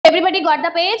Everybody got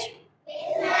the page?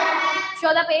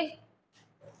 Show the page.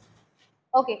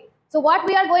 Okay. So what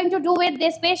we are going to do with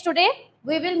this page today?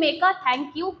 We will make a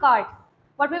thank you card.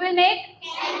 What we will make?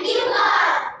 Thank you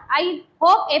card. I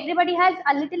hope everybody has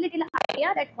a little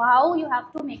idea that how you have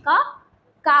to make a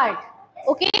card.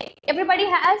 Okay. Everybody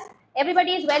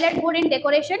is well and good in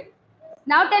decoration.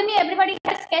 Now tell me, everybody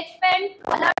has sketch pen,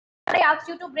 color I asked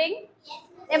you to bring? Yes.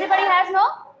 Everybody has, no?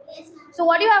 Yes. So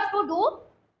what you have to do?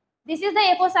 This is the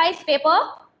A4 size paper.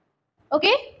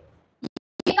 Okay.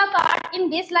 Make a card in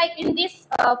this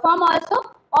form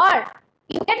also, or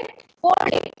you can fold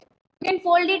it. You can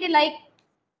fold it like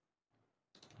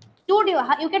two.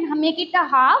 You can make it a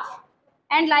half,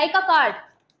 and like a card,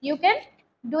 you can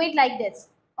do it like this.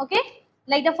 Okay,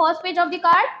 like the first page of the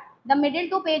card, the middle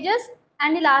two pages,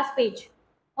 and the last page.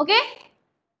 Okay,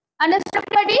 understood,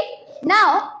 everybody?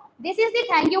 Now this is the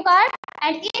thank you card,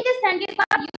 and in this thank you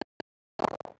card, you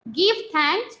give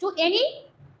thanks to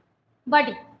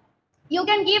anybody. You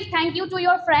can give thank you to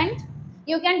your friend,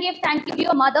 you can give thank you to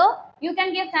your mother, you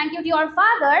can give thank you to your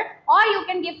father, or you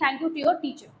can give thank you to your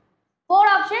teacher. 4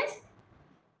 options.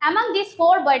 Among these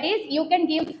 4 buddies, you can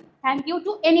give thank you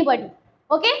to anybody.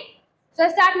 Okay? So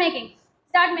start making.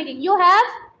 You have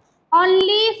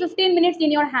only 15 minutes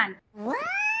in your hand.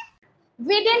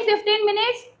 Within 15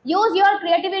 minutes, use your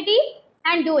creativity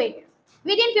and do it.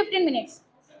 Within 15 minutes.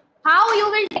 How you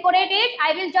will decorate it,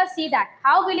 I will just see that.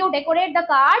 How will you decorate the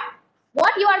card?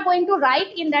 What you are going to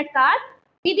write in that card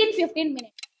within 15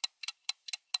 minutes.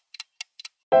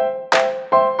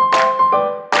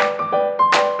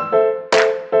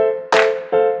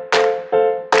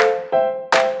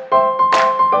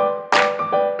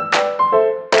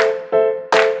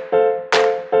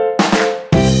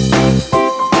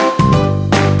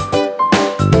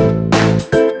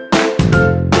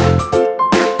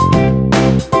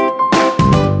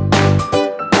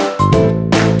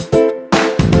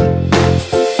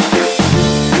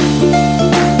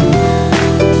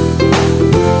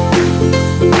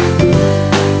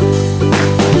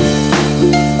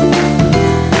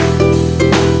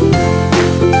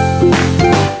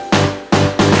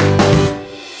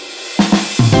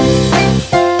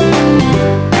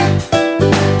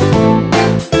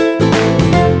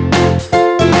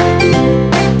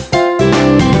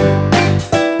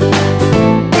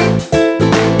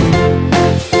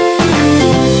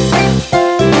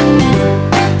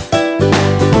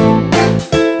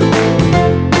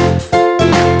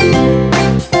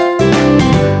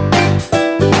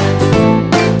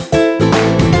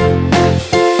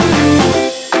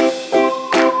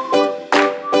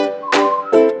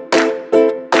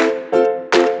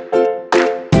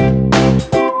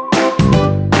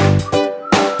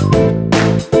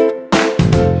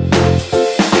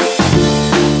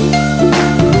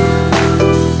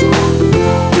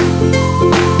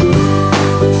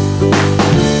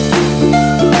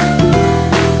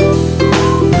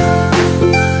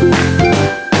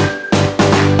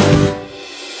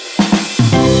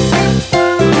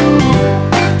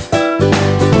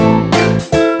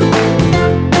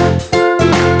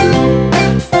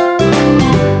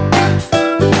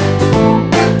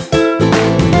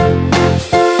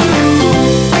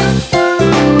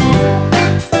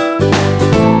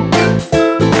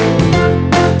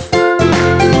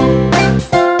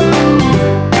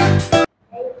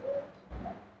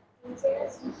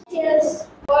 Teachers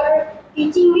for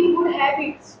teaching me good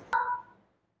habits.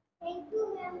 Thank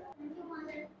you, ma'am. Thank you,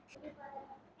 mother.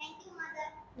 Thank you, mother.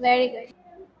 Very good.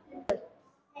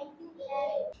 Thank you,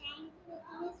 dad. Thank you,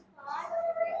 miss, for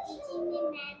teaching me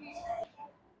manners.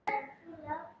 Thank you,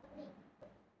 love me.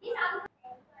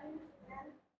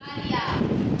 Alia.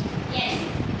 Yes.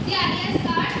 See Alia's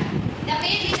card. The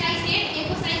page which I said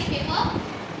A4 size paper.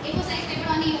 A4 size paper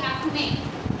only you have to make.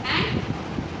 And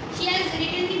she has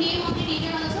written the name of the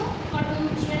teacher also, for whom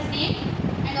she has named,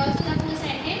 and also the full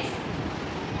sentence.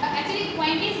 Actually, the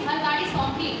point is her card is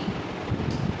complete.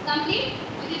 Complete,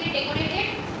 it will be decorated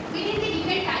within the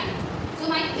given time. So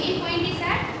my main point is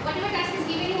that whatever task is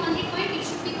given you on the point, it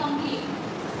should be complete.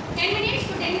 10 minutes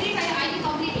to 10 minutes I will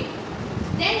complete it.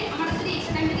 Then amara the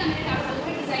extra time I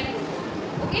will design.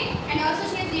 Okay? And also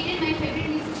she has written my favorite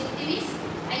Miss Miss.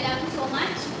 I love you so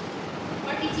much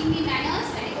for teaching me manners.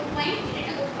 Very good point. It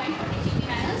is a good point for teaching me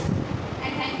manners.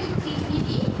 And thank you to teach me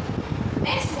the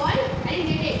best word. I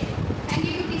didn't get it. Thank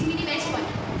you to teach me the best word.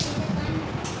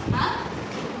 Huh?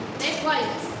 Best word.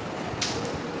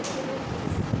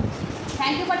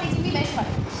 Thank you for teaching me best word.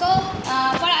 So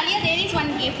for Alia there is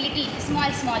one gift, little small.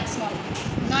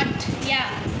 Not, yeah.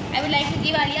 I would like to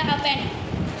give Alia a pen.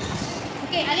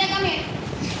 Okay, Alia, come here.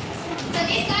 So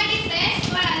this card is best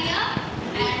for Alia,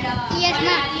 and Yes, for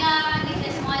ma'am. Alia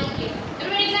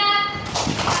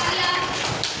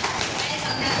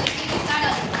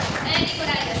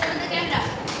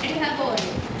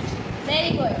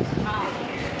Very good.